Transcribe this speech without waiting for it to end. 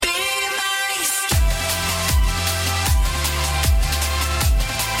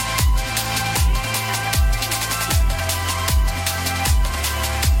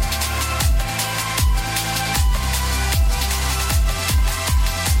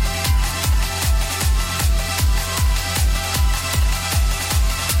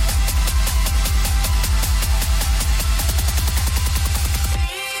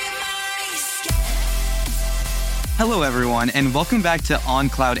Hello everyone, and welcome back to On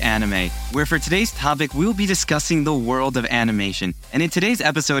Cloud Anime, where for today's topic, we'll be discussing the world of animation. And in today's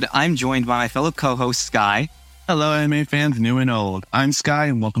episode, I'm joined by my fellow co-host, Sky. Hello, anime fans, new and old. I'm Sky,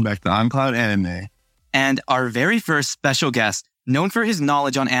 and welcome back to On Cloud Anime. And our very first special guest, known for his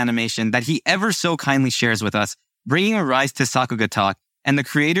knowledge on animation that he ever so kindly shares with us, bringing a rise to Sakuga Talk, and the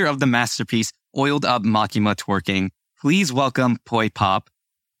creator of the masterpiece, Oiled Up Makima Twerking. Please welcome Poi Pop.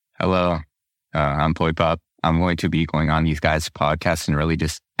 Hello, I'm Poi Pop. I'm going to be going on these guys' podcasts and really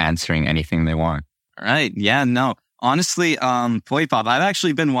just answering anything they want. All right. Yeah, no. Honestly, Poi Pop, I've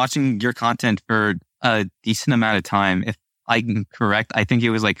actually been watching your content for a decent amount of time. If I'm correct, I think it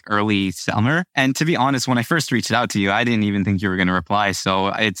was like early summer. And to be honest, when I first reached out to you, I didn't even think you were going to reply. So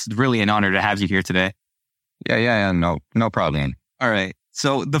it's really an honor to have you here today. Yeah. No problem. All right.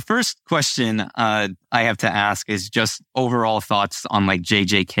 So the first question I have to ask is just overall thoughts on like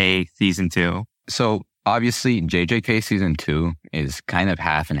JJK season 2. So obviously, JJK season 2 is kind of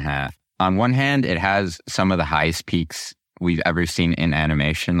half and half. On one hand, it has some of the highest peaks we've ever seen in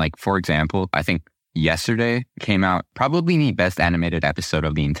animation. Like, for example, I think yesterday came out probably the best animated episode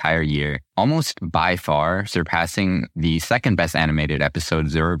of the entire year, almost by far surpassing the second best animated episode,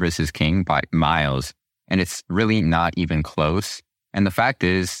 Zero vs. King, by miles. And it's really not even close. And the fact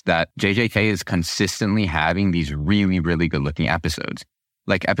is that JJK is consistently having these really, really good looking episodes.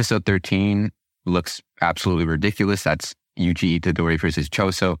 Like episode 13 looks absolutely ridiculous. That's Yuji Itadori versus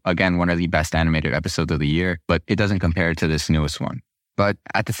Choso. Again, one of the best animated episodes of the year, but it doesn't compare to this newest one. But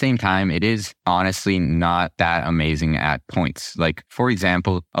at the same time, it is honestly not that amazing at points. Like, for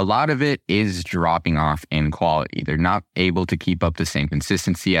example, a lot of it is dropping off in quality. They're not able to keep up the same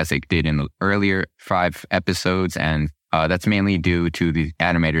consistency as they did in the earlier 5 episodes. And that's mainly due to the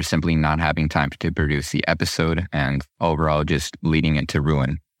animators simply not having time to produce the episode and overall just leading it to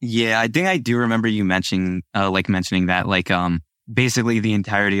ruin. Yeah, I think I do remember you mentioning that, basically the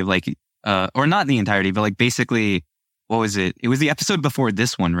entirety of or not the entirety, but like basically, what was it? It was the episode before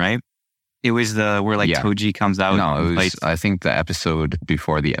this one, right? It was where Toji comes out. No, it was, I think the episode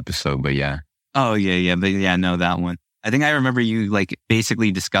before the episode, but yeah. Oh, yeah. But yeah, no, that one. I think I remember you like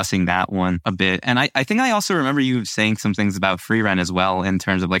basically discussing that one a bit. And I think I also remember you saying some things about Free Run as well in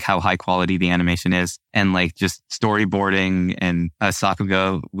terms of like how high quality the animation is and like just storyboarding and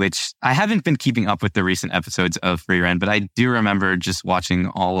Sakuga, which I haven't been keeping up with the recent episodes of Free Run, but I do remember just watching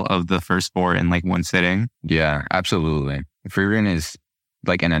all of the first 4 in like one sitting. Yeah, absolutely. Free Run is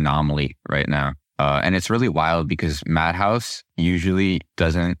like an anomaly right now. And it's really wild because Madhouse usually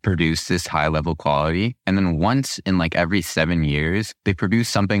doesn't produce this high level quality. And then once in like every 7 years, they produce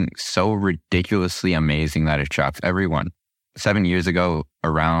something so ridiculously amazing that it shocks everyone. 7 years ago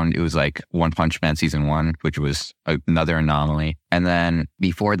around, it was like One Punch Man season 1, which was another anomaly. And then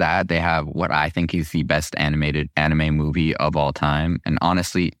before that, they have what I think is the best animated anime movie of all time. And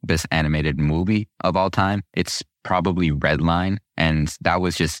honestly, best animated movie of all time. It's probably Redline. And that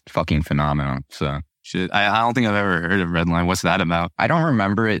was just fucking phenomenal. So shit, I don't think I've ever heard of Redline. What's that about? I don't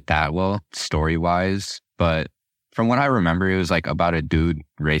remember it that well story-wise, but from what I remember, it was like about a dude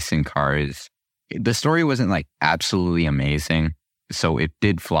racing cars. The story wasn't like absolutely amazing, so it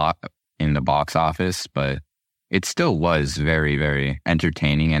did flop in the box office, but it still was very, very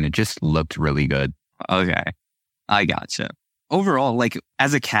entertaining and it just looked really good. Okay, I gotcha. Overall, like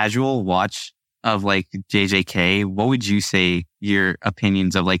as a casual watch of like JJK, what would you say your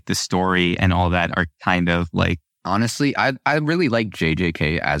opinions of like the story and all that are kind of like? Honestly, I really like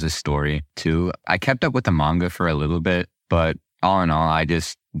JJK as a story too. I kept up with the manga for a little bit, but all in all, I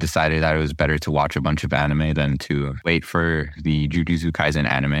just decided that it was better to watch a bunch of anime than to wait for the Jujutsu Kaisen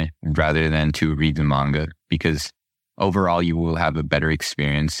anime rather than to read the manga, because overall you will have a better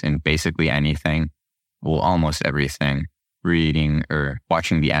experience in basically anything, well, almost everything, reading or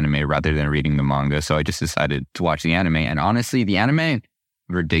watching the anime rather than reading the manga. So I just decided to watch the anime. And honestly, the anime,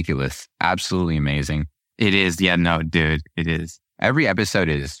 ridiculous, absolutely amazing. It is. Yeah, no, dude, it is. Every episode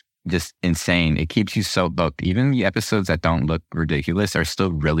is just insane. It keeps you so hooked. Even the episodes that don't look ridiculous are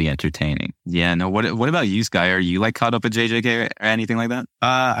still really entertaining. Yeah, no, what about you, Sky? Are you like caught up with JJK or anything like that?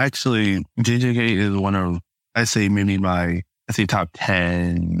 Actually, JJK is one of, I say maybe top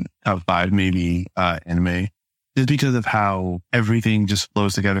 10, top 5 maybe anime. Just because of how everything just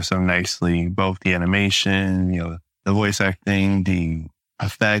flows together so nicely. Both the animation, the voice acting, the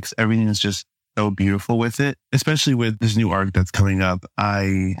effects, everything is just so beautiful with it, especially with this new arc that's coming up.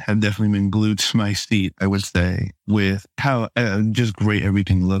 I have definitely been glued to my seat, I would say, with how just great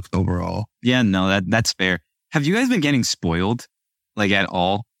everything looks overall. Yeah, no, that's fair. Have you guys been getting spoiled, like at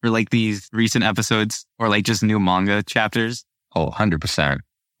all, for like these recent episodes or like just new manga chapters? Oh, 100%.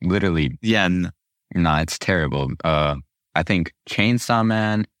 Literally. Yeah. Nah, it's terrible. I think Chainsaw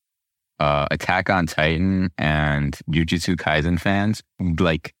Man, Attack on Titan, and Jujutsu Kaisen fans,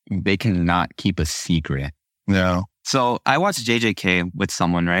 like, they cannot keep a secret. No. So I watched JJK with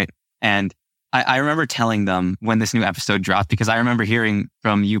someone, right? And I remember telling them when this new episode dropped, because I remember hearing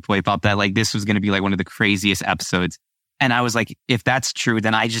from you, Poi Pop, that like this was going to be like one of the craziest episodes. And I was like, if that's true,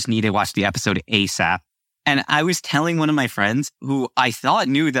 then I just need to watch the episode ASAP. And I was telling one of my friends who I thought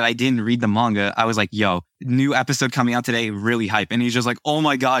knew that I didn't read the manga. I was like, yo, new episode coming out today, really hype. And he's just like, oh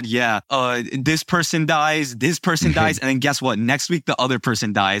my God, yeah. This person dies. And then guess what? Next week, the other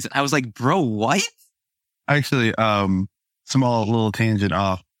person dies. And I was like, bro, what? Actually, small little tangent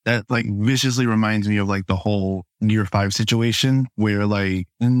off. That like viciously reminds me of like the whole Year 5 situation where like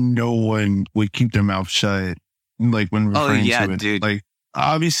no one would keep their mouth shut. Like when referring to it. Dude. Like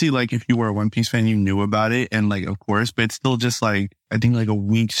obviously, like if you were a One Piece fan, you knew about it. And like, of course, but it's still just like, I think like a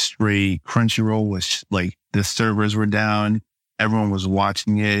week straight, Crunchyroll was like, the servers were down. Everyone was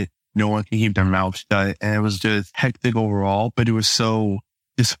watching it. No one could keep their mouth shut. And it was just hectic overall, but it was so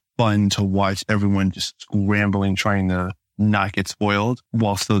just fun to watch everyone just scrambling, trying to not get spoiled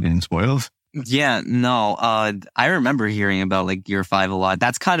while still getting spoiled. Yeah, no, I remember hearing about like Year 5 a lot.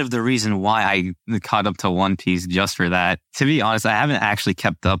 That's kind of the reason why I caught up to One Piece, just for that. To be honest, I haven't actually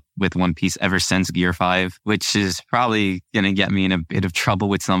kept up with One Piece ever since Gear 5, which is probably going to get me in a bit of trouble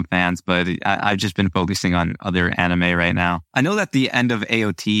with some fans, but I've just been focusing on other anime right now. I know that the end of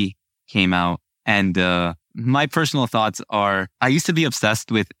AOT came out, and my personal thoughts are, I used to be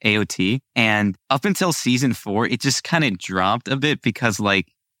obsessed with AOT, and up until season 4, it just kind of dropped a bit because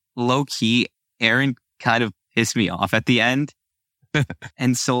like, low key, Aaron kind of pissed me off at the end.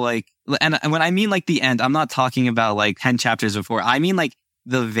 And so like, and when I mean like the end, I'm not talking about like 10 chapters before. I mean like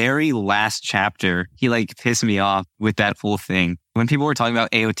the very last chapter, he like pissed me off with that whole thing. When people were talking about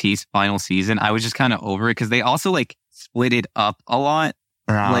AOT's final season, I was just kind of over it because they also like split it up a lot.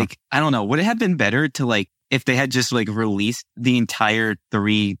 Like, I don't know, would it have been better to like, if they had just like released the entire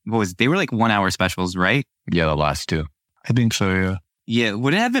 3, they were like 1 hour specials, right? Yeah, the last 2. I think so, yeah. Yeah,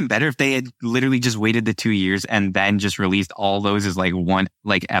 would it have been better if they had literally just waited the 2 years and then just released all those as like one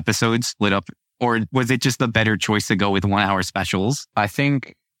like episode split up? Or was it just the better choice to go with 1 hour specials? I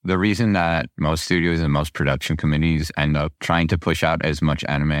think the reason that most studios and most production companies end up trying to push out as much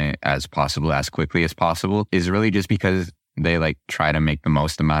anime as possible, as quickly as possible, is really just because they like try to make the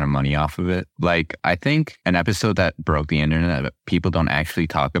most amount of money off of it. Like, I think an episode that broke the internet that people don't actually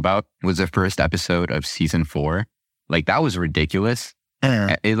talk about was the first episode of season 4. Like, that was ridiculous.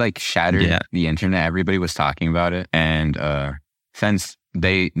 It like shattered the internet. Everybody was talking about it. And since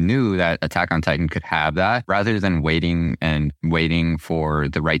they knew that Attack on Titan could have that, rather than waiting for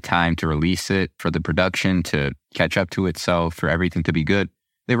the right time to release it, for the production to catch up to itself, for everything to be good,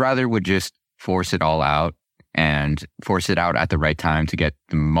 they rather would just force it all out and force it out at the right time to get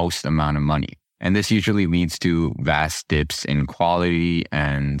the most amount of money. And this usually leads to vast dips in quality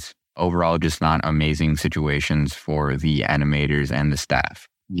and overall just not amazing situations for the animators and the staff.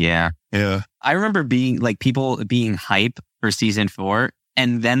 Yeah. Yeah. I remember people being hype for season 4,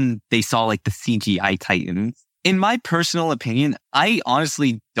 and then they saw like the CGI Titans. In my personal opinion, I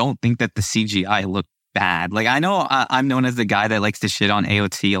honestly don't think that the CGI looked bad. Like, I know I'm known as the guy that likes to shit on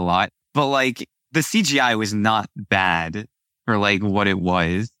AOT a lot, but like the CGI was not bad for like what it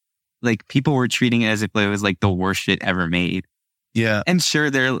was. Like, people were treating it as if it was like the worst shit ever made. Yeah. And sure,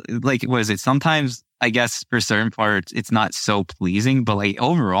 they're like, what is it? Sometimes, I guess, for certain parts, it's not so pleasing, but like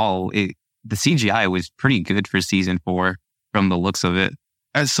overall, the CGI was pretty good for season 4 from the looks of it.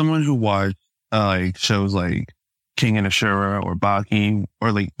 As someone who watched like shows like King and Ashura or Baki,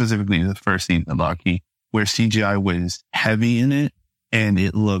 or like specifically the first season of Baki, where CGI was heavy in it and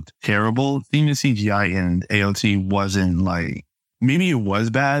it looked terrible, seeing the CGI in AOT wasn't like, maybe it was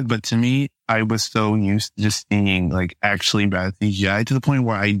bad, but to me, I was so used to just seeing like actually bad CGI to the point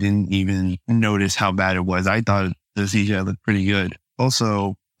where I didn't even notice how bad it was. I thought the CGI looked pretty good.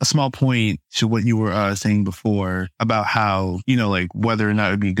 Also, a small point to what you were saying before about how, you know, like whether or not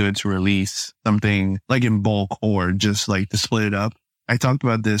it would be good to release something like in bulk or just like to split it up. I talked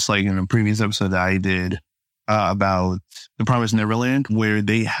about this like in a previous episode that I did about The Promised Neverland, where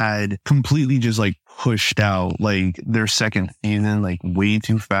they had completely just like pushed out like their second season like way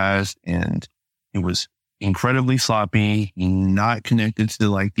too fast, and it was incredibly sloppy, not connected to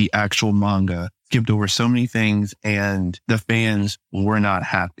like the actual manga, skipped over so many things, and the fans were not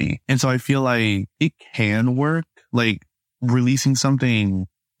happy. And so I feel like it can work, like releasing something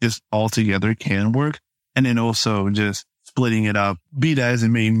just all together can work, and then also just splitting it up, be that as it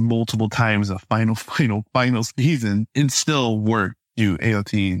may, multiple times a final season, and still work to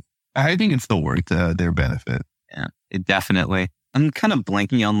AOT I think it's still worth their benefit. Yeah, it definitely. I'm kind of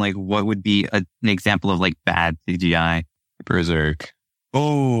blanking on like what would be an example of like bad CGI. Berserk.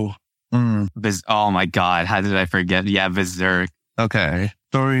 Oh, Oh my God. How did I forget? Yeah, Berserk. okay.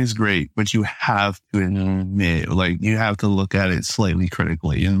 Story is great, but you have to admit, like, you have to look at it slightly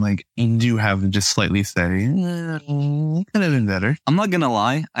critically. And like, you do have to just slightly say, could have been better. I'm not going to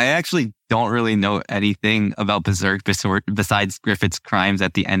lie. I actually don't really know anything about Berserk besides Griffith's crimes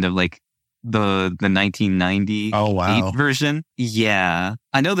at the end of like the 1998 version. Yeah.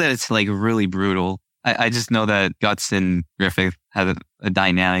 I know that it's like really brutal. I just know that Guts and Griffith had a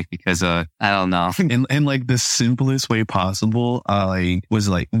dynamic because I don't know. in like the simplest way possible, was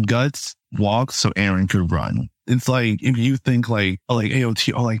like Guts walk so Aaron could run. It's like if you think like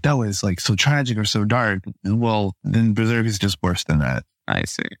AOT, like that was like so tragic or so dark. Well, then Berserk is just worse than that. I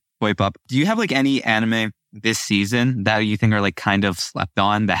see. Wait, Pop, do you have like any anime this season that you think are like kind of slept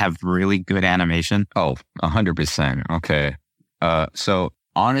on that have really good animation? Oh, 100%. Okay. So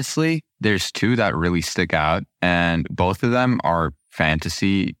honestly, there's two that really stick out, and both of them are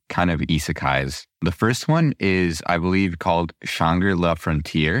fantasy kind of isekais. The first one is, I believe, called Shangri-La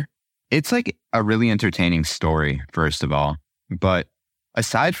Frontier. It's like a really entertaining story, first of all. But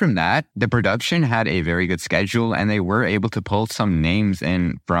aside from that, the production had a very good schedule, and they were able to pull some names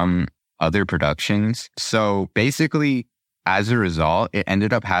in from other productions. So basically, as a result, it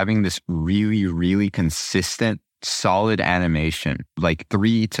ended up having this really, really consistent, solid animation, like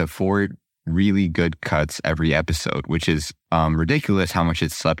 3 to 4 really good cuts every episode, which is ridiculous how much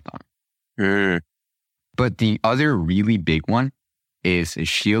it's slept on. But the other really big one is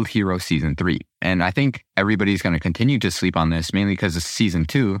Shield Hero Season 3. And I think everybody's going to continue to sleep on this, mainly because Season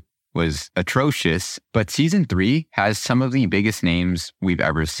 2 was atrocious. But Season 3 has some of the biggest names we've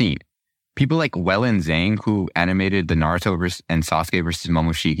ever seen. People like Wellen Zhang, who animated the Naruto and Sasuke versus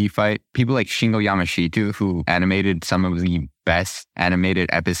Momoshiki fight. People like Shingo Yamashita, who animated some of the best animated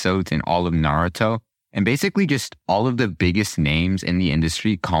episodes in all of Naruto. And basically just all of the biggest names in the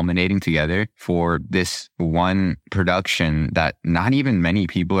industry culminating together for this one production that not even many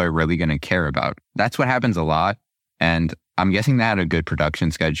people are really going to care about. That's what happens a lot. And I'm guessing they had a good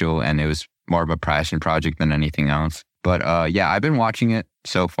production schedule and it was more of a passion project than anything else. But yeah, I've been watching it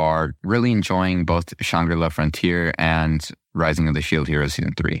so far, really enjoying both Shangri-La Frontier and Rising of the Shield Hero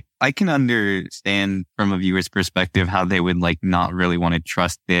Season 3. I can understand from a viewer's perspective how they would like not really want to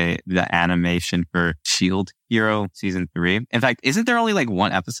trust the animation for Shield Hero Season 3. In fact, isn't there only like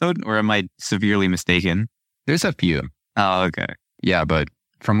one episode, or am I severely mistaken? There's a few. Oh, okay. Yeah, but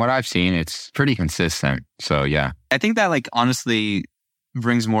from what I've seen, it's pretty consistent. So yeah. I think that like honestly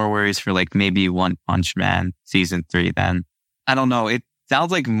brings more worries for like maybe One Punch Man Season 3 then. I don't know. It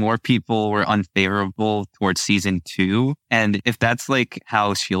sounds like more people were unfavorable towards Season 2. And if that's like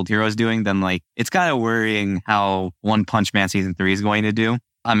how Shield Hero is doing, then like it's kind of worrying how One Punch Man Season 3 is going to do.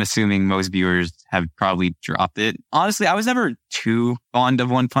 I'm assuming most viewers have probably dropped it. Honestly, I was never too fond of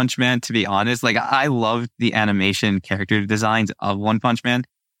One Punch Man, to be honest. Like I loved the animation character designs of One Punch Man,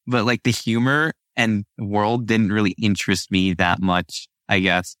 but like the humor and world didn't really interest me that much, I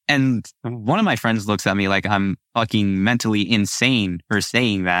guess. And one of my friends looks at me like I'm fucking mentally insane for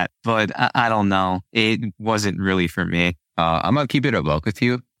saying that, but I don't know. It wasn't really for me. I'm going to keep it a buck with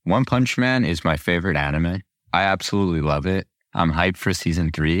you. One Punch Man is my favorite anime. I absolutely love it. I'm hyped for Season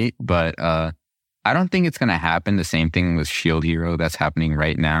 3, but I don't think it's going to happen the same thing with Shield Hero that's happening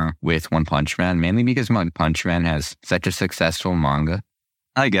right now with One Punch Man, mainly because One Punch Man has such a successful manga.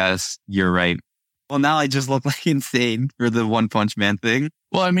 I guess you're right. Well, now I just look like insane for the One Punch Man thing.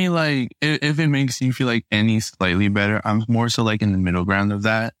 Well, I mean, like, if it makes you feel like any slightly better, I'm more so like in the middle ground of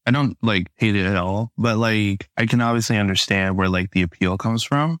that. I don't like hate it at all, but like, I can obviously understand where like the appeal comes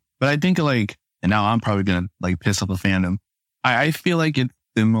from. But I think like, and now I'm probably going to like piss off the fandom. I feel like it's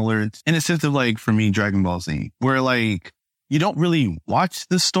similar in a sense of like, for me, Dragon Ball Z, where like, you don't really watch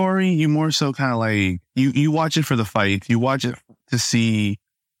the story. You more so kind of like, you watch it for the fight. You watch it to see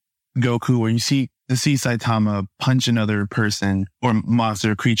Goku, or you see Saitama punch another person or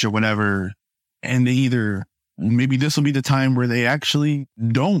monster, creature, whatever. And they either, maybe this will be the time where they actually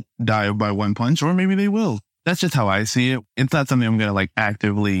don't die by one punch, or maybe they will. That's just how I see it. It's not something I'm going to like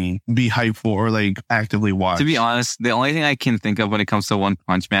actively be hyped for or like actively watch. To be honest, the only thing I can think of when it comes to One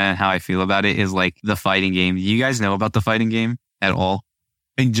Punch Man and how I feel about it is like the fighting game. Do you guys know about the fighting game at all?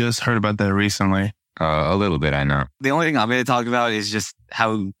 I just heard about that recently. A little bit, I know. The only thing I'm going to talk about is just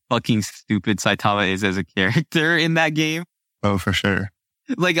how fucking stupid Saitama is as a character in that game. Oh, for sure.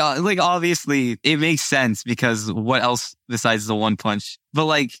 Like obviously it makes sense because what else besides the one punch? But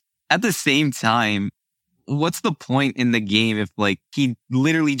like at the same time, what's the point in the game if like he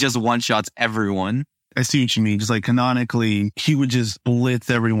literally just one-shots everyone? I see what you mean. Just like canonically, he would just blitz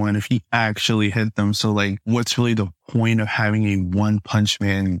everyone if he actually hit them. So like, what's really the point of having a One Punch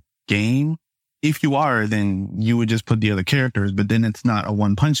Man game? If you are, then you would just put the other characters, but then it's not a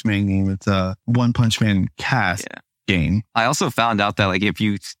One Punch Man game. It's a One Punch Man cast game. I also found out that like if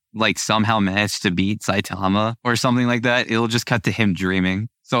you like somehow manage to beat Saitama or something like that, it'll just cut to him dreaming.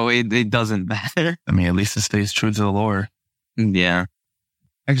 So it doesn't matter. I mean, at least it stays true to the lore. Yeah.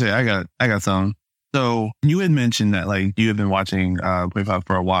 Actually, I got some. So you had mentioned that like you have been watching K-pop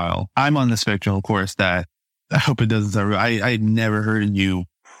for a while. I'm on the spectrum, of course, that I hope it doesn't sound real. I had never heard you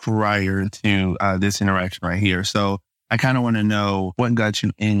prior to this interaction right here. So I kind of want to know what got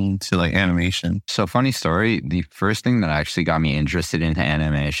you into like animation. So funny story. The first thing that actually got me interested into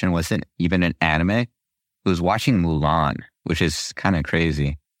animation wasn't even an anime. It was watching Mulan, which is kind of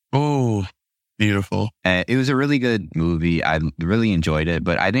crazy. Oh, beautiful. It was a really good movie. I really enjoyed it,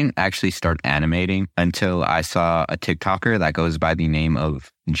 but I didn't actually start animating until I saw a TikToker that goes by the name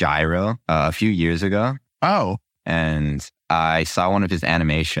of Gyro a few years ago. Oh. And I saw one of his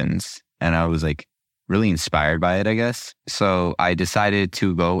animations and I was like really inspired by it, I guess. So I decided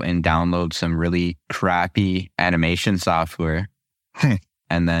to go and download some really crappy animation software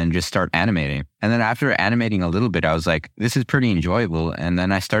and then just start animating. And then after animating a little bit, I was like, this is pretty enjoyable. And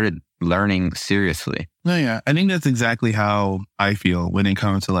then I started learning seriously. No, yeah. I think that's exactly how I feel when it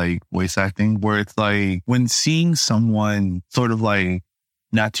comes to like voice acting, where it's like when seeing someone sort of like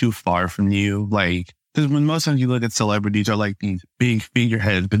not too far from you, like, because when most times you look at celebrities are like these big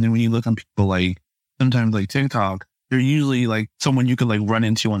figureheads, but then when you look on people like sometimes like TikTok, they're usually like someone you could like run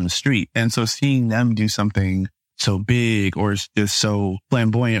into on the street. And so seeing them do something so big or just so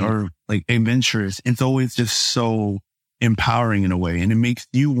flamboyant or like adventurous, it's always just so empowering in a way. And it makes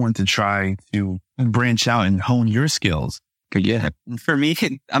you want to try to branch out and hone your skills. Yeah. For me,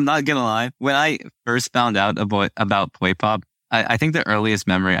 I'm not going to lie. When I first found out about K-pop, I think the earliest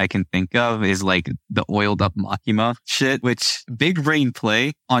memory I can think of is like the oiled up Makima shit, which big brain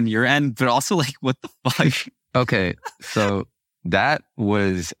play on your end, but also like, what the fuck? Okay. So that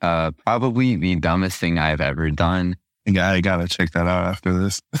was probably the dumbest thing I've ever done. I gotta check that out after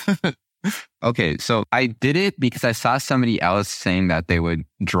this. Okay, so I did it because I saw somebody else saying that they would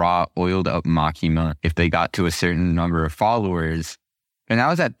draw oiled up Makima if they got to a certain number of followers. And I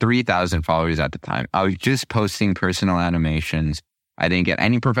was at 3,000 followers at the time. I was just posting personal animations. I didn't get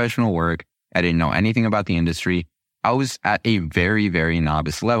any professional work. I didn't know anything about the industry. I was at a very, very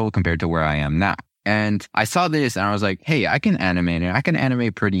novice level compared to where I am now. And I saw this and I was like, hey, I can animate it. I can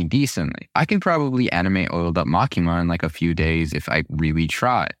animate pretty decently. I can probably animate oiled up Makima in like a few days if I really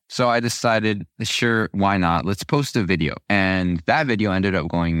try. So I decided, sure, why not? Let's post a video. And that video ended up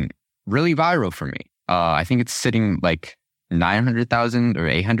going really viral for me. I think it's sitting like 900,000 or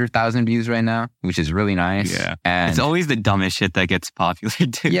 800,000 views right now, which is really nice. Yeah. And it's always the dumbest shit that gets popular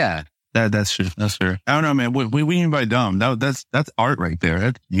too. Yeah. That's true. That's true. I don't know, man. What we mean by dumb? That's art right there.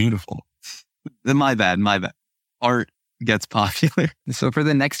 That's beautiful. My bad. Art gets popular. So for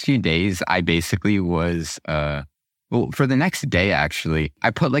the next few days, I basically was, for the next day, actually,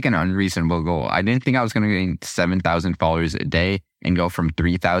 I put like an unreasonable goal. I didn't think I was going to gain 7,000 followers a day and go from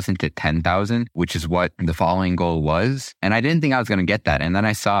 3,000 to 10,000, which is what the following goal was. And I didn't think I was going to get that. And then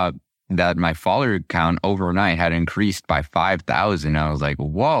I saw that my follower count overnight had increased by 5,000. I was like,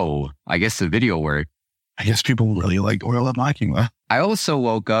 whoa, I guess the video worked. I guess people really like oil up Makima. I also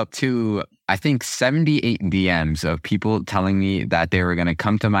woke up to, I think, 78 DMs of people telling me that they were going to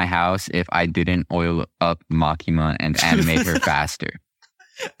come to my house if I didn't oil up Makima and animate her faster.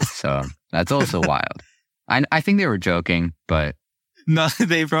 So that's also wild. I think they were joking, but... No,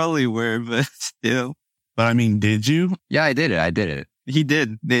 they probably were, but still. But I mean, did you? Yeah, I did it. He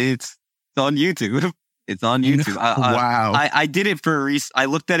did. It's on YouTube. It's on YouTube. Wow. I did it for I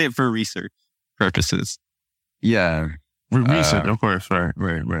looked at it for research purposes. Yeah. Research, of course.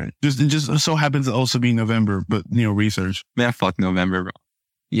 Right. It just so happens to also be November, but, research. Man, fuck November, bro.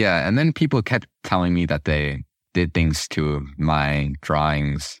 Yeah, and then people kept telling me that they did things to my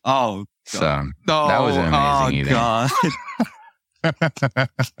drawings. Oh, God. So that wasn't amazing either. God.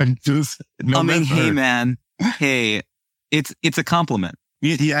 Hey, man. Hey, it's a compliment.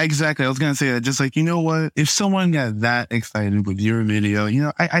 Yeah, exactly. I was going to say that. Just like, you know what? If someone got that excited with your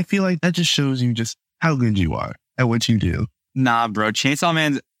video, I feel like that just shows you just how good you are at what you do. Nah, bro. Chainsaw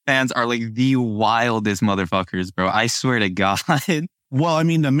Man fans are like the wildest motherfuckers, bro. I swear to God. Well, I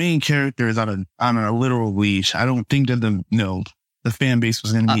mean, the main character is on a literal leash. I don't think that the fan base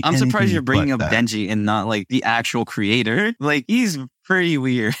was going to be. I'm surprised you're bringing up that. Denji and not like the actual creator. Like, he's pretty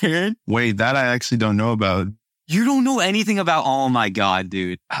weird. Wait, that I actually don't know about. You don't know anything about, oh my God,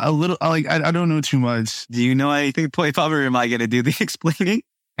 dude. A little, like, I don't know too much. Do you know anything, Play Pop, or am I going to do the explaining?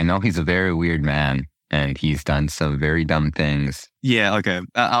 I know he's a very weird man and he's done some very dumb things. Yeah, okay.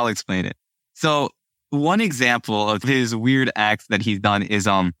 I'll explain it. So one example of his weird acts that he's done is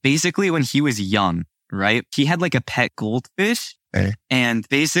basically when he was young, right? He had like a pet goldfish. Okay. And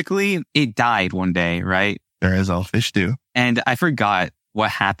basically it died one day, right? There as all fish do. And I forgot what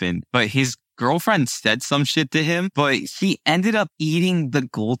happened, but his girlfriend said some shit to him, but he ended up eating the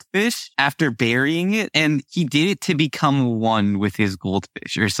goldfish after burying it, and he did it to become one with his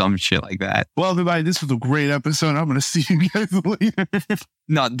goldfish or some shit like that. Well, everybody, this was a great episode. I'm going to see you guys later.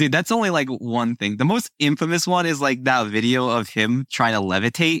 No, dude, that's only like one thing. The most infamous one is like that video of him trying to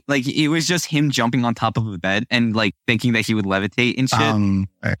levitate. Like, it was just him jumping on top of a bed and like thinking that he would levitate and shit.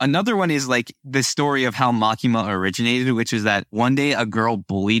 Right. Another one is like the story of how Makima originated, which is that one day a girl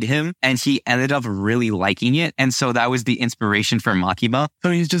bullied him and he ended up really liking it. And so that was the inspiration for Makima.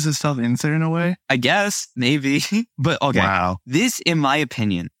 So he's just a self-insert in a way? I guess, maybe. But okay, Wow. This, in my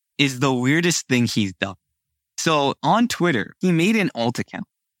opinion, is the weirdest thing he's done. So on Twitter, he made an alt account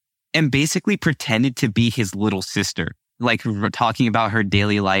and basically pretended to be his little sister, like talking about her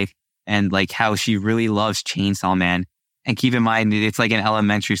daily life and like how she really loves Chainsaw Man. And keep in mind, it's like an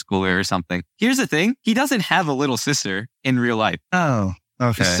elementary schooler or something. Here's the thing. He doesn't have a little sister in real life. Oh,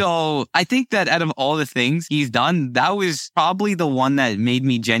 okay. So I think that out of all the things he's done, that was probably the one that made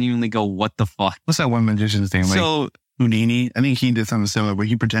me genuinely go, what the fuck? What's that one magician's name? Like So Houdini? I think he did something similar where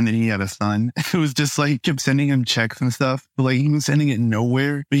he pretended he had a son. It was just like, kept sending him checks and stuff. But like, he was sending it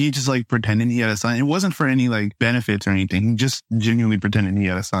nowhere. But he just like pretended he had a son. It wasn't for any like benefits or anything. He just genuinely pretended he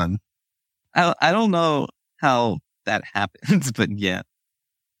had a son. I don't know how that happens, but yeah.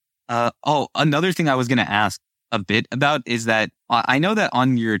 Another thing I was going to ask a bit about is that I know that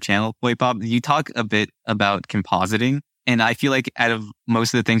on your channel, Boy Pop, you talk a bit about compositing. And I feel like out of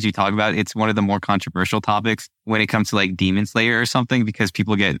most of the things you talk about, it's one of the more controversial topics when it comes to like Demon Slayer or something, because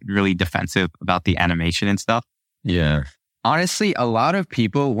people get really defensive about the animation and stuff. Yeah. Honestly, a lot of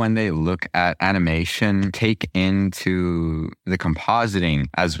people, when they look at animation, take into the compositing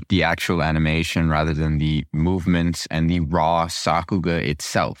as the actual animation rather than the movements and the raw Sakuga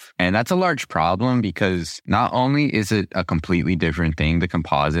itself. And that's a large problem because not only is it a completely different thing, the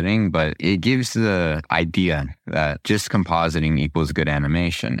compositing, but it gives the idea that just compositing equals good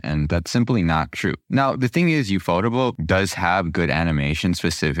animation. And that's simply not true. Now, the thing is, Ufotable does have good animation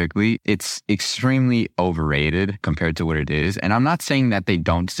specifically. It's extremely overrated compared to what it is. And I'm not saying that they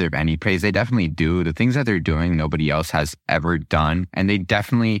don't deserve any praise. They definitely do. The things that they're doing, nobody else has ever done. And they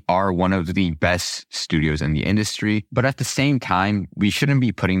definitely are one of the best studios in the industry. But at the same time, we shouldn't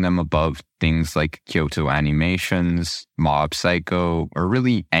be putting them above things like Kyoto Animations, Mob Psycho, or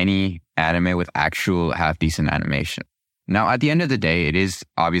really any anime with actual half-decent animation. Now, at the end of the day, it is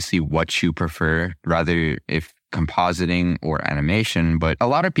obviously what you prefer, rather if compositing or animation, but a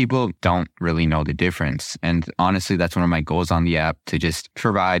lot of people don't really know the difference. And honestly, that's one of my goals on the app, to just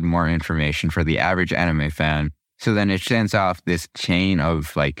provide more information for the average anime fan. So then it sends off this chain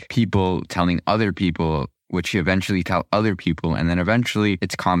of like people telling other people, which eventually tell other people. And then eventually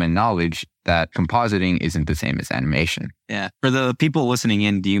it's common knowledge that compositing isn't the same as animation. Yeah. For the people listening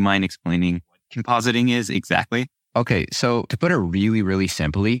in, do you mind explaining what compositing is exactly? Okay. So to put it really, really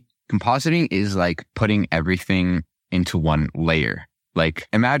simply, compositing is like putting everything into one layer. Like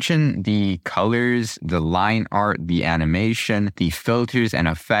imagine the colors, the line art, the animation, the filters and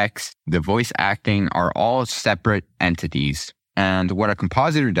effects, the voice acting are all separate entities. And what a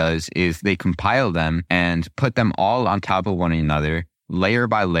compositor does is they compile them and put them all on top of one another, layer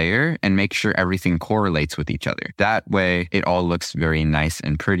by layer, and make sure everything correlates with each other. That way it all looks very nice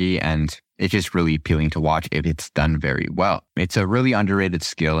and pretty, and it's just really appealing to watch if it's done very well. It's a really underrated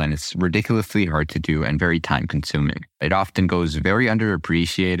skill, and it's ridiculously hard to do and very time consuming. It often goes very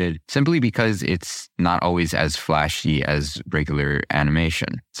underappreciated simply because it's not always as flashy as regular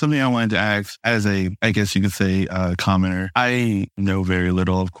animation. Something I wanted to ask as a, I guess you could say, commenter. I know very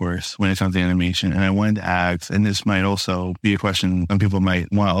little, of course, when it comes to animation. And I wanted to ask, and this might also be a question some people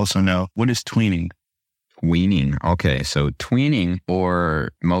might want to also know, what is tweening? Tweening. Okay, so tweening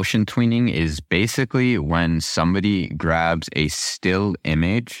or motion tweening is basically when somebody grabs a still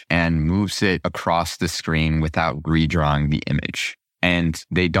image and moves it across the screen without redrawing the image. and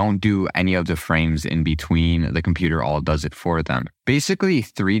they don't do any of the frames in between. The computer all does it for them. Basically,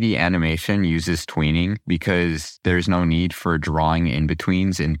 3D animation uses tweening because there's no need for drawing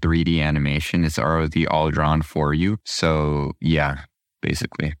in-betweens in 3D animation. It's already all drawn for you. So yeah,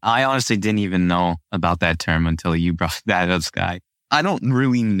 basically. I honestly didn't even know about that term until you brought that up, Sky. I don't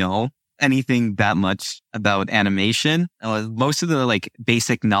really know anything that much about animation. Most of the like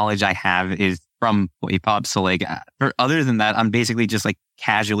basic knowledge I have is from K-pop. So like, other than that, I'm basically just like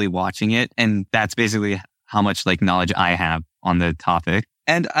casually watching it. And that's basically how much like knowledge I have on the topic.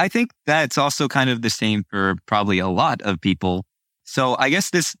 And I think that's also kind of the same for probably a lot of people. So I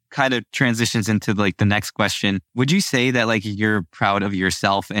guess this kind of transitions into like the next question. Would you say that like you're proud of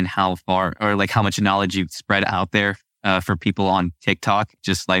yourself and how far or like how much knowledge you've spread out there for people on TikTok,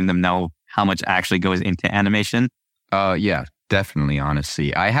 just letting them know how much actually goes into animation? Yeah, definitely.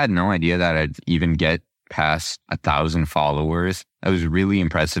 Honestly, I had no idea that I'd even get past 1,000 followers. That was really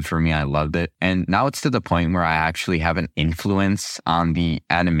impressive for me. I loved it. And now it's to the point where I actually have an influence on the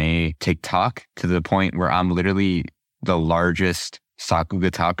anime TikTok to the point where I'm literally the largest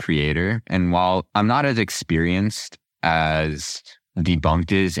Sakuga creator. And while I'm not as experienced as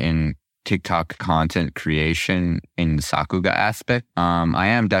Debunked is in TikTok content creation in the Sakuga aspect, I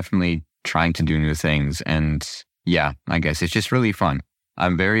am definitely trying to do new things. And yeah, I guess it's just really fun.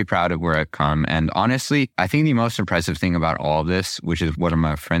 I'm very proud of where I've come. And honestly, I think the most impressive thing about all of this, which is what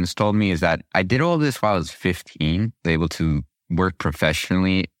my friends told me, is that I did all this while I was 15, able to work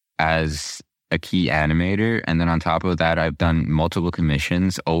professionally as a key animator. And then on top of that, I've done multiple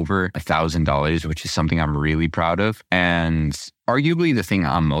commissions over $1,000, which is something I'm really proud of. And arguably the thing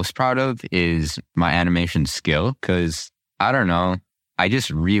I'm most proud of is my animation skill, because I don't know, I just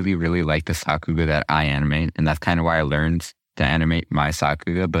really, really like the Sakuga that I animate. And that's kind of why I learned to animate my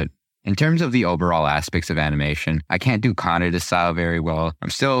Sakuga. But in terms of the overall aspects of animation, I can't do Kaneda style very well. I'm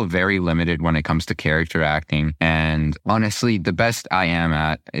still very limited when it comes to character acting. And honestly, the best I am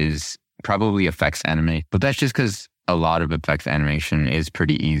at is probably effects anime, but that's just because a lot of effects animation is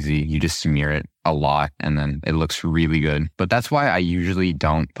pretty easy. You just smear it a lot and then it looks really good. But that's why I usually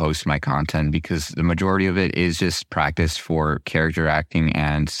don't post my content, because the majority of it is just practice for character acting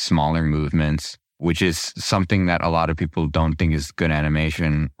and smaller movements, which is something that a lot of people don't think is good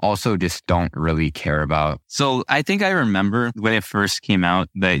animation, also just don't really care about. So I think I remember when it first came out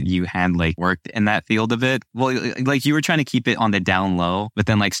that you had like worked in that field a bit. Well, like you were trying to keep it on the down low, but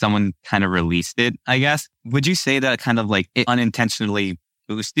then like someone kind of released it, I guess. Would you say that kind of like it unintentionally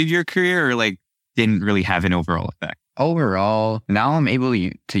boosted your career or like didn't really have an overall effect? Overall, now I'm able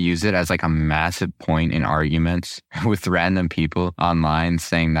to use it as like a massive point in arguments with random people online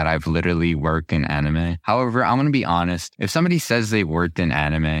saying that I've literally worked in anime. However, I'm going to be honest. If somebody says they worked in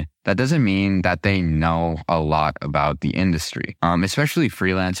anime, that doesn't mean that they know a lot about the industry. Especially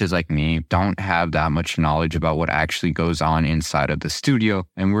freelancers like me don't have that much knowledge about what actually goes on inside of the studio.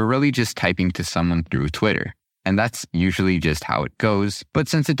 And we're really just typing to someone through Twitter. And that's usually just how it goes. But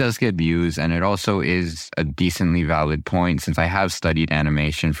since it does get views, and it also is a decently valid point, since I have studied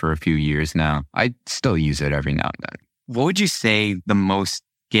animation for a few years now, I still use it every now and then. What would you say the most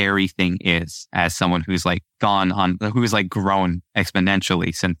scary thing is as someone who's like who's like grown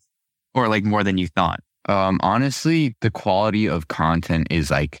exponentially since, or like more than you thought? Honestly, the quality of content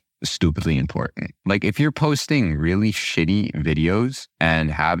is like stupidly important. Like if you're posting really shitty videos and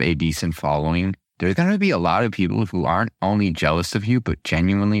have a decent following, there's going to be a lot of people who aren't only jealous of you, but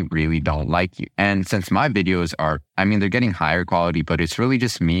genuinely really don't like you. And since my videos they're getting higher quality, but it's really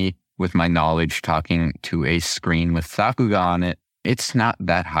just me with my knowledge talking to a screen with Sakuga on it, it's not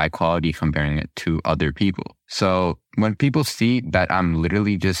that high quality comparing it to other people. So when people see that I'm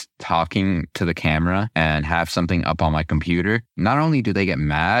literally just talking to the camera and have something up on my computer, not only do they get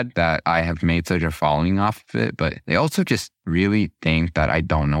mad that I have made such a following off of it, but they also just really think that I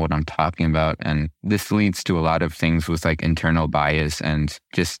don't know what I'm talking about. And this leads to a lot of things with like internal bias and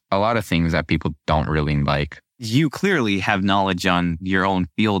just a lot of things that people don't really like. You clearly have knowledge on your own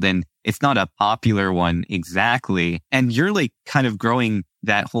field, and it's not a popular one exactly. And you're like kind of growing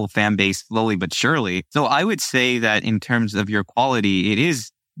that whole fan base slowly but surely. So I would say that in terms of your quality, it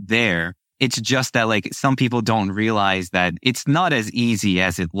is there. It's just that like some people don't realize that it's not as easy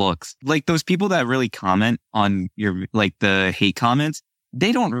as it looks. Like those people that really comment on your, like the hate comments,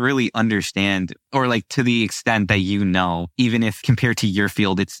 they don't really understand, or like to the extent that you know, even if compared to your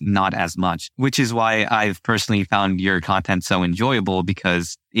field, it's not as much, which is why I've personally found your content so enjoyable,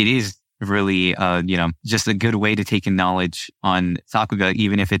 because it is really, just a good way to take in knowledge on Sakuga,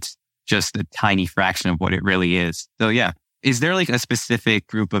 even if it's just a tiny fraction of what it really is. So yeah. Is there like a specific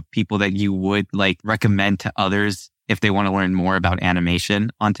group of people that you would like recommend to others if they want to learn more about animation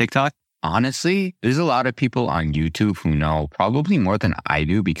on TikTok? Honestly, there's a lot of people on YouTube who know probably more than I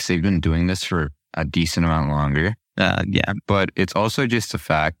do because they've been doing this for a decent amount longer. Yeah. But it's also just the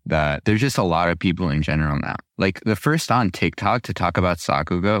fact that there's just a lot of people in general now. Like the first on TikTok to talk about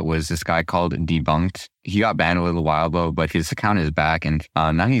Sakuga was this guy called Debunked. He got banned a little while ago, but his account is back and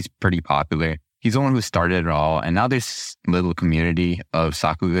now he's pretty popular. He's the one who started it all. And now there's a little community of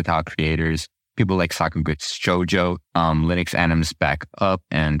Sakuga talk creators. People like Sakuga Shoujo, Linux Anim's Back Up,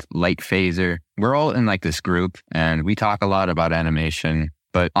 and Light Phaser. We're all in like this group and we talk a lot about animation.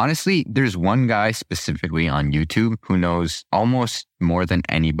 But honestly, there's one guy specifically on YouTube who knows almost more than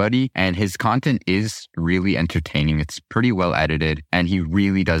anybody, and his content is really entertaining. It's pretty well edited, and he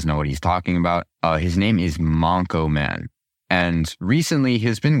really does know what he's talking about. His name is Monko Man, and recently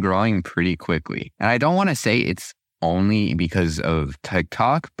he's been growing pretty quickly. And I don't want to say it's only because of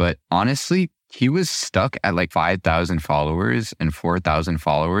TikTok, but honestly, he was stuck at like 5,000 followers and 4,000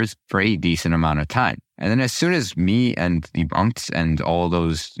 followers for a decent amount of time. And then as soon as me and Debunked and all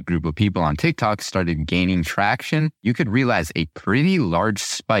those group of people on TikTok started gaining traction, you could realize a pretty large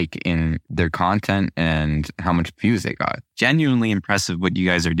spike in their content and how much views they got. Genuinely impressive what you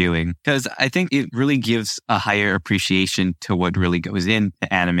guys are doing, because I think it really gives a higher appreciation to what really goes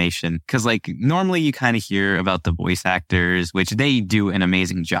into animation. Because like normally you kind of hear about the voice actors, which they do an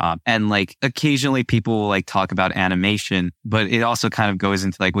amazing job. And like occasionally people will like talk about animation, but it also kind of goes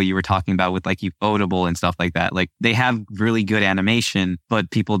into like what you were talking about with like Ufotable and stuff like that. Like they have really good animation, but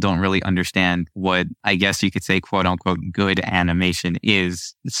people don't really understand what I guess you could say, quote unquote, good animation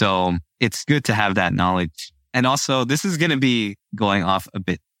is. So it's good to have that knowledge. And also this is going to be going off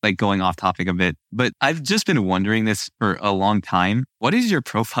topic a bit, but I've just been wondering this for a long time. What is your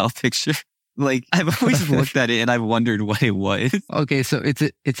profile picture? Like I've always looked at it and I've wondered what it was. Okay, so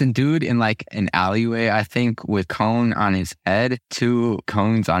it's a dude in like an alleyway, I think, with cone on his head, 2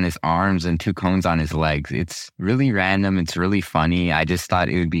 cones on his arms, and 2 cones on his legs. It's really random. It's really funny. I just thought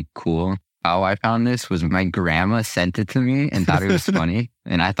it would be cool. How I found this was my grandma sent it to me and thought it was funny.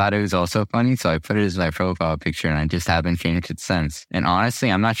 And I thought it was also funny. So I put it as my profile picture and I just haven't changed it since. And honestly,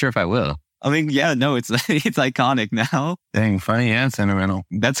 I'm not sure if I will. I mean, yeah, no, it's iconic now. Dang, funny and sentimental.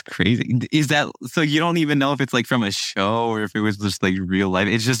 That's crazy. Is that, so you don't even know if it's like from a show or if it was just like real life?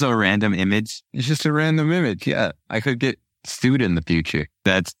 It's just a random image? It's just a random image, yeah. I could get sued in the future.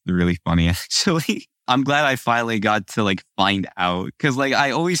 That's really funny, actually. I'm glad I finally got to like find out, because like I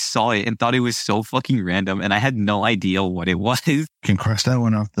always saw it and thought it was so fucking random and I had no idea what it was. Can cross that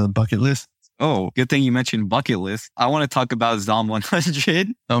one off the bucket list. Oh, good thing you mentioned bucket list. I want to talk about Zom 100.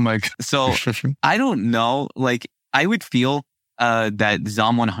 Oh my God. So I don't know, like I would feel that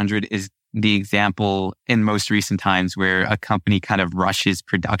Zom 100 is the example in most recent times where a company kind of rushes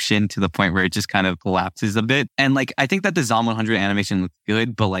production to the point where it just kind of collapses a bit. And like, I think that the Zom 100 animation looks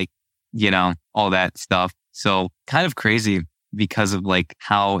good, but like, you know, all that stuff. So kind of crazy because of like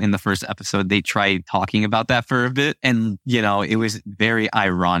how in the first episode they tried talking about that for a bit. And, you know, it was very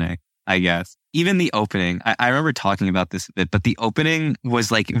ironic, I guess. Even the opening, I remember talking about this a bit, but the opening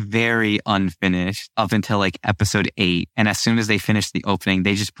was like very unfinished up until like episode 8. And as soon as they finished the opening,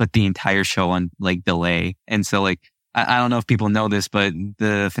 they just put the entire show on like delay. And so like, I don't know if people know this, but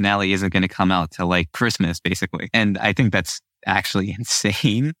the finale isn't going to come out till like Christmas, basically. And I think that's actually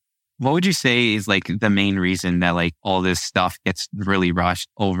insane. What would you say is like the main reason that like all this stuff gets really rushed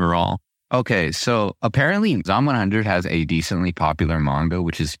overall? Okay, so apparently Zom 100 has a decently popular manga,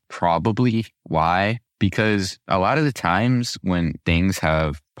 which is probably why. Because a lot of the times when things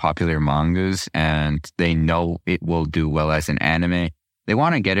have popular mangas and they know it will do well as an anime, they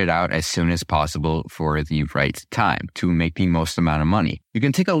want to get it out as soon as possible for the right time to make the most amount of money. You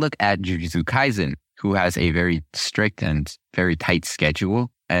can take a look at Jujutsu Kaisen, who has a very strict and very tight schedule.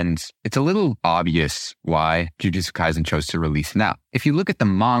 And it's a little obvious why Jujutsu Kaisen chose to release now. If you look at the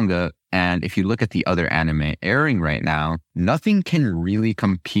manga and if you look at the other anime airing right now, nothing can really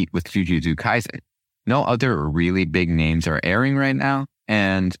compete with Jujutsu Kaisen. No other really big names are airing right now.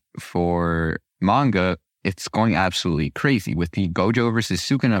 And for manga, it's going absolutely crazy. With the Gojo versus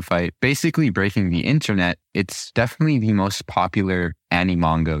Sukuna fight basically breaking the internet, it's definitely the most popular anime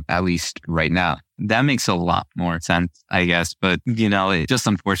manga, at least right now. That makes a lot more sense, I guess. But, you know, it's just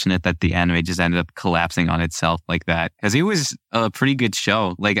unfortunate that the anime just ended up collapsing on itself like that. Because it was a pretty good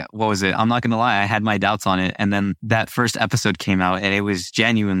show. Like, what was it? I'm not going to lie. I had my doubts on it. And then that first episode came out and it was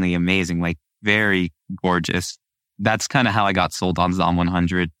genuinely amazing. Like, very gorgeous. That's kind of how I got sold on Zom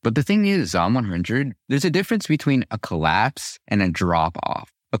 100. But the thing is, Zom 100, there's a difference between a collapse and a drop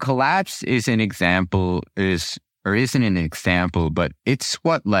off. A collapse is an example, isn't an example, but it's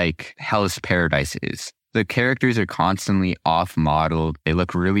what like Hell's Paradise is. The characters are constantly off-modeled. They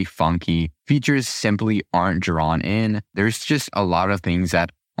look really funky. Features simply aren't drawn in. There's just a lot of things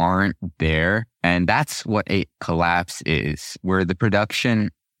that aren't there. And that's what a collapse is, where the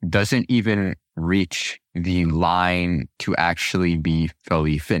production doesn't even reach the line to actually be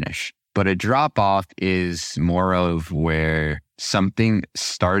fully finished. But a drop off is more of where something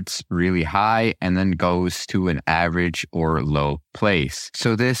starts really high and then goes to an average or low place.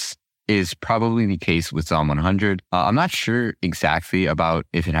 So this is probably the case with Psalm 100. I'm not sure exactly about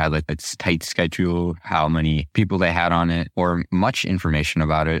if it had like a tight schedule, how many people they had on it, or much information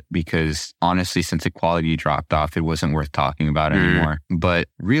about it, because honestly, since the quality dropped off, it wasn't worth talking about anymore. But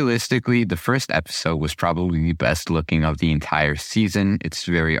realistically, the first episode was probably the best looking of the entire season. It's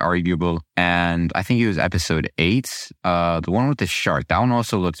very arguable. And I think it was episode 8, the one with the shark. That one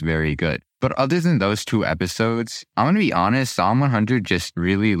also looks very good. But other than those 2 episodes, I'm going to be honest, Psalm 100 just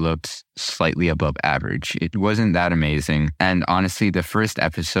really looked slightly above average. It wasn't that amazing. And honestly, the first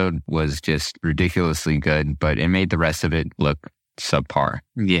episode was just ridiculously good, but it made the rest of it look subpar.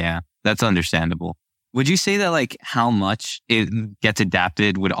 Yeah, that's understandable. Would you say that like how much it gets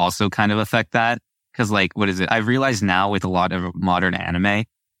adapted would also kind of affect that? Because like, what is it? I've realized now with a lot of modern anime,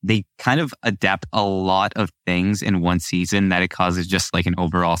 they kind of adapt a lot of things in one season that it causes just like an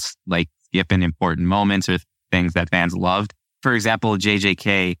overall like skip in important moments or things that fans loved. For example,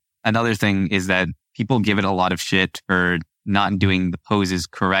 JJK, another thing is that people give it a lot of shit for not doing the poses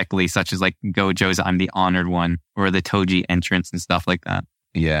correctly, such as like Gojo's I'm the Honored One or the Toji entrance and stuff like that.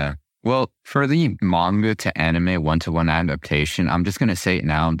 Yeah. Well, for the manga to anime one-to-one adaptation, I'm just going to say it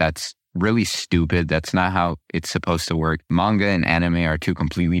now, that's really stupid. That's not how it's supposed to work. Manga and anime are 2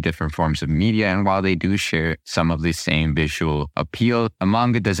 completely different forms of media, and while they do share some of the same visual appeal, a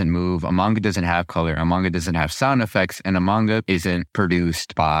manga doesn't move, a manga doesn't have color, a manga doesn't have sound effects, and a manga isn't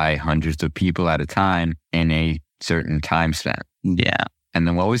produced by hundreds of people at a time in a certain time span. Yeah. And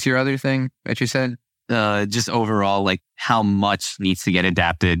then what was your other thing that you said? Just overall, like how much needs to get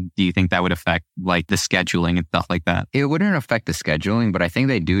adapted? Do you think that would affect like the scheduling and stuff like that? It wouldn't affect the scheduling, but I think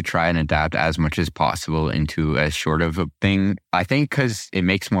they do try and adapt as much as possible into as short of a thing. I think because it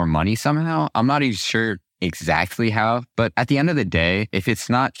makes more money somehow. I'm not even sure exactly how, but at the end of the day, if it's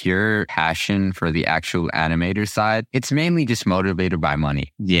not pure passion for the actual animator side, it's mainly just motivated by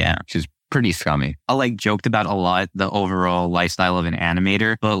money. Yeah. Which is pretty scummy. I like joked about a lot the overall lifestyle of an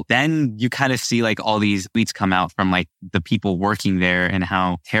animator, but then you kind of see like all these tweets come out from like the people working there and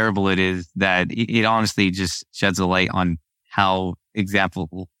how terrible it is that it honestly just sheds a light on how,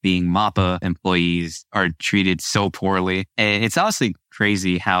 example being MAPPA employees are treated so poorly. And it's honestly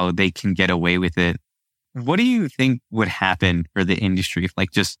crazy how they can get away with it. What do you think would happen for the industry if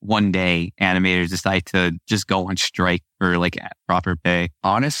like just one day animators decide to just go on strike for like proper pay?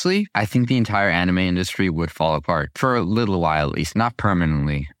 Honestly, I think the entire anime industry would fall apart for a little while at least, not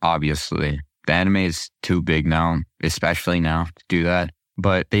permanently, obviously. The anime is too big now, especially now to do that.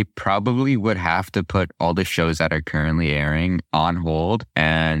 But they probably would have to put all the shows that are currently airing on hold.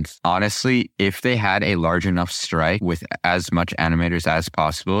 And honestly, if they had a large enough strike with as much animators as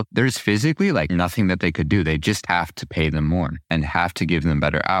possible, there's physically like nothing that they could do. They just have to pay them more and have to give them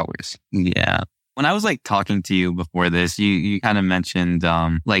better hours. Yeah. When I was like talking to you before this, you kind of mentioned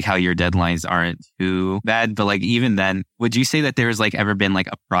like how your deadlines aren't too bad, but like even then, would you say that there's like ever been like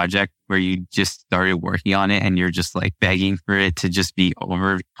a project where you just started working on it and you're just like begging for it to just be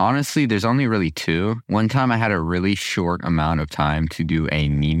over? Honestly, there's only really 2. One time I had a really short amount of time to do a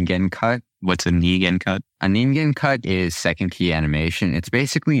Ningen cut. What's a Ningen cut? A Ningen cut is second key animation. It's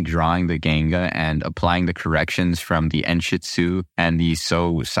basically drawing the Genga and applying the corrections from the Enshitsu and the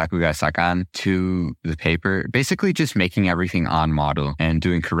Sakuga Sensations to the paper. Basically just making everything on model and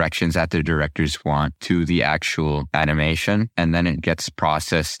doing corrections that the directors want to the actual animation. And then it gets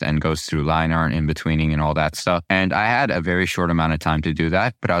processed and goes through line art, in-betweening and all that stuff. And I had a very short amount of time to do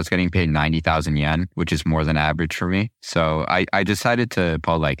that, but I was getting paid 90,000 yen, which is more than average for me. So I decided to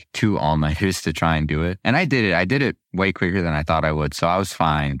pull like 2 all-nighters to try and do it. And I did it. I did it way quicker than I thought I would. So I was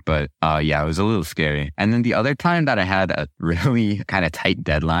fine. But yeah, it was a little scary. And then the other time that I had a really kind of tight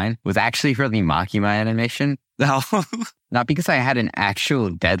deadline was actually for the Makima animation. Not because I had an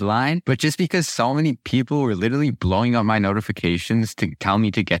actual deadline, but just because so many people were literally blowing up my notifications to tell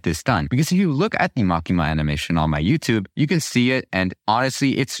me to get this done. Because if you look at the Makima animation on my YouTube, you can see it. And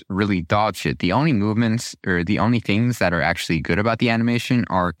honestly, it's really dog shit. The only movements or the only things that are actually good about the animation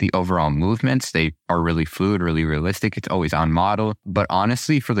are the overall movements. They are really fluid, really realistic. It's always on model. But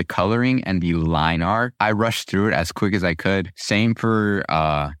honestly, for the coloring and the line art, I rushed through it as quick as I could. Same for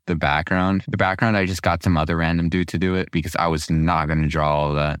the background. The background, I just got some other random dude to do it because I was not going to draw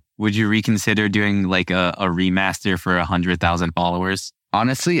all that. would you reconsider doing like a remaster for 100,000 followers?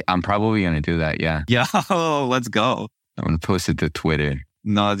 Honestly, I'm probably going to do that. Yeah. Yo, let's go. I'm going to post it to Twitter.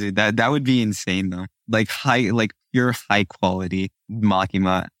 No, dude, that would be insane though. Like pure high quality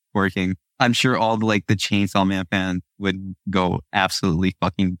Makima working. I'm sure all the Chainsaw Man fans would go absolutely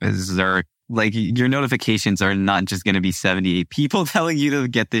fucking berserk. Like your notifications are not just going to be 78 people telling you to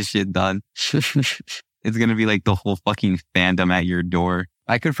get this shit done. It's going to be like the whole fucking fandom at your door.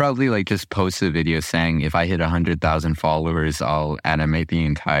 I could probably just post a video saying if I hit 100,000 followers, I'll animate the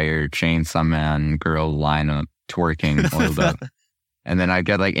entire Chainsaw Man girl lineup twerking oiled up. And then I'd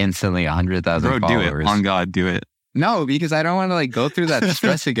get instantly 100,000 followers. Bro, do it. On God, do it. No, because I don't want to go through that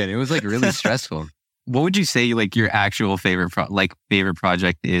stress again. It was really stressful. What would you say your actual favorite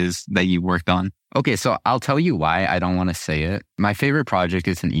project is that you worked on? Okay, so I'll tell you why I don't want to say it. My favorite project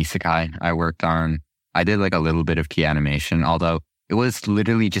is an isekai I worked on. I did a little bit of key animation, although it was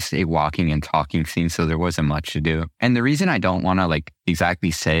literally just a walking and talking scene, so there wasn't much to do. And the reason I don't want to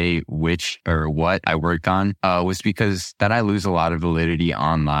exactly say which or what I worked on was because then I lose a lot of validity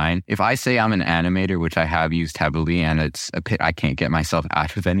online. If I say I'm an animator, which I have used heavily, and it's a pit I can't get myself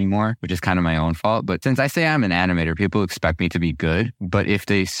out of anymore, which is kind of my own fault. But since I say I'm an animator, people expect me to be good. But if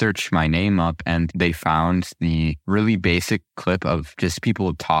they search my name up and they found the really basic clip of just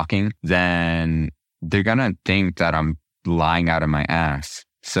people talking, then they're going to think that I'm lying out of my ass.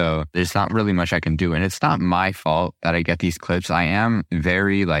 So there's not really much I can do. And it's not my fault that I get these clips. I am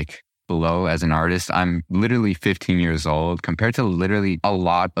very below as an artist. I'm literally 15 years old compared to literally a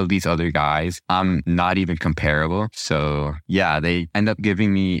lot of these other guys. I'm not even comparable. So yeah, they end up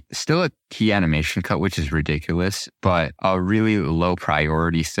giving me still a key animation cut, which is ridiculous, but a really low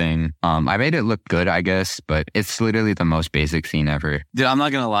priority thing. I made it look good, I guess, but it's literally the most basic scene ever. Dude, I'm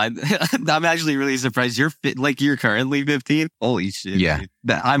not gonna lie. I'm actually really surprised. You're currently 15. Holy shit. Yeah. Dude.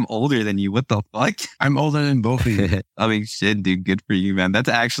 I'm older than you. What the fuck? I'm older than both of you. I mean, shit, dude. Good for you, man. That's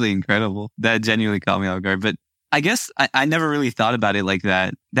actually incredible. That genuinely caught me off guard. But I guess I never really thought about it like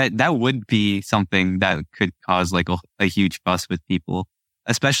that. That would be something that could cause a huge fuss with people.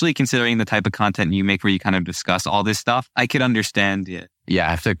 Especially considering the type of content you make where you kind of discuss all this stuff. I could understand it. Yeah,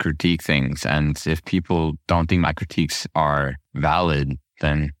 I have to critique things. And if people don't think my critiques are valid,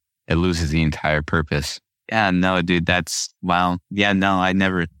 then it loses the entire purpose. Yeah, no, dude, that's wow. Yeah, no, I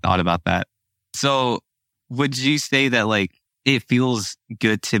never thought about that. So would you say that it feels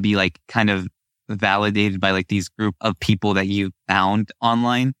good to be kind of validated by these group of people that you found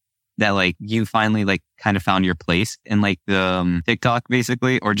online? That you finally kind of found your place in the TikTok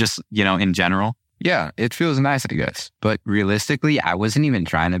basically, or just, in general? Yeah, it feels nice, I guess. But realistically, I wasn't even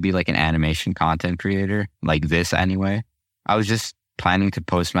trying to be an animation content creator like this anyway. I was just planning to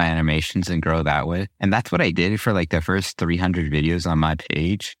post my animations and grow that way. And that's what I did for the first 300 videos on my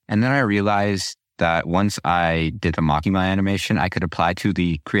page. And then I realized that once I did the Makima animation, I could apply to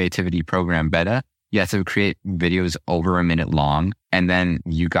the creativity program beta. You have to create videos over a minute long, and then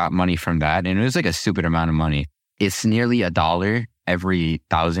you got money from that. And it was a stupid amount of money. It's nearly $1 every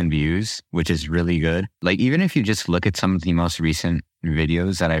 1,000 views, which is really good. Even if you just look at some of the most recent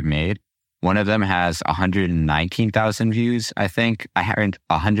videos that I've made, one of them has 119,000 views, I think. I earned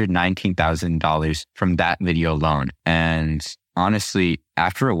 $119,000 from that video alone. And honestly,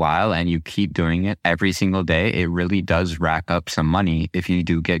 after a while and you keep doing it every single day, it really does rack up some money if you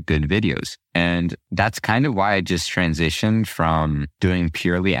do get good videos. And that's kind of why I just transitioned from doing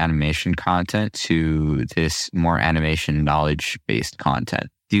purely animation content to this more animation knowledge-based content.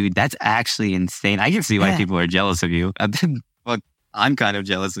 Dude, that's actually insane. I can see why people are jealous of you. I'm kind of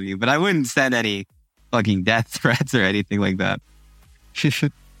jealous of you, but I wouldn't send any fucking death threats or anything like that.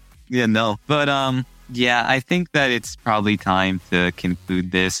 Yeah, no. But yeah, I think that it's probably time to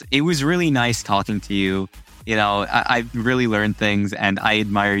conclude this. It was really nice talking to you. I've really learned things and I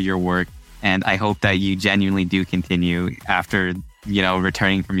admire your work. And I hope that you genuinely do continue after,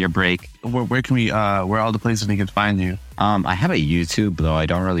 returning from your break. Where can where are all the places we can find you? I have a YouTube, though I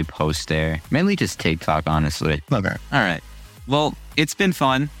don't really post there. Mainly just TikTok, honestly. Okay. All right. Well, it's been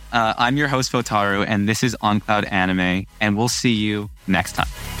fun. I'm your host, Fotaru, and this is On Cloud Anime, and we'll see you next time.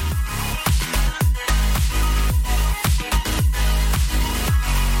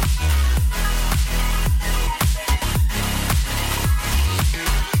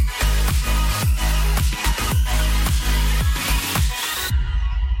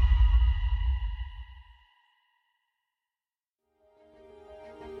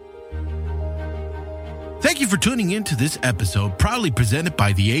 Thank you for tuning in to this episode, proudly presented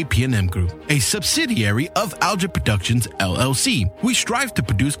by the APNM Group, a subsidiary of Alger Productions, LLC. We strive to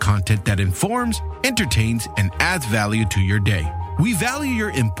produce content that informs, entertains, and adds value to your day. We value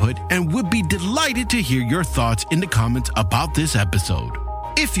your input and would be delighted to hear your thoughts in the comments about this episode.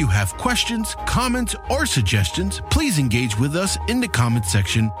 If you have questions, comments, or suggestions, please engage with us in the comments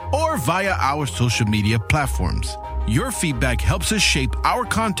section or via our social media platforms. Your feedback helps us shape our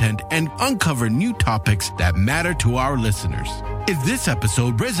content and uncover new topics that matter to our listeners. If this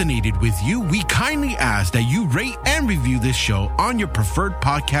episode resonated with you, we kindly ask that you rate and review this show on your preferred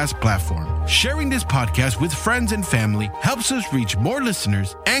podcast platform. Sharing this podcast with friends and family helps us reach more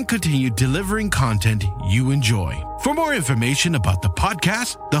listeners and continue delivering content you enjoy. For more information about the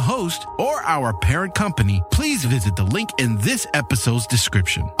podcast, the host, or our parent company, please visit the link in this episode's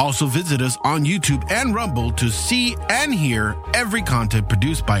description. Also visit us on YouTube and Rumble to see and hear every content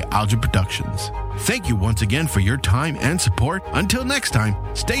produced by Algae Productions. Thank you once again for your time and support. Until next time,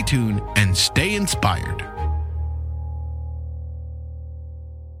 stay tuned and stay inspired.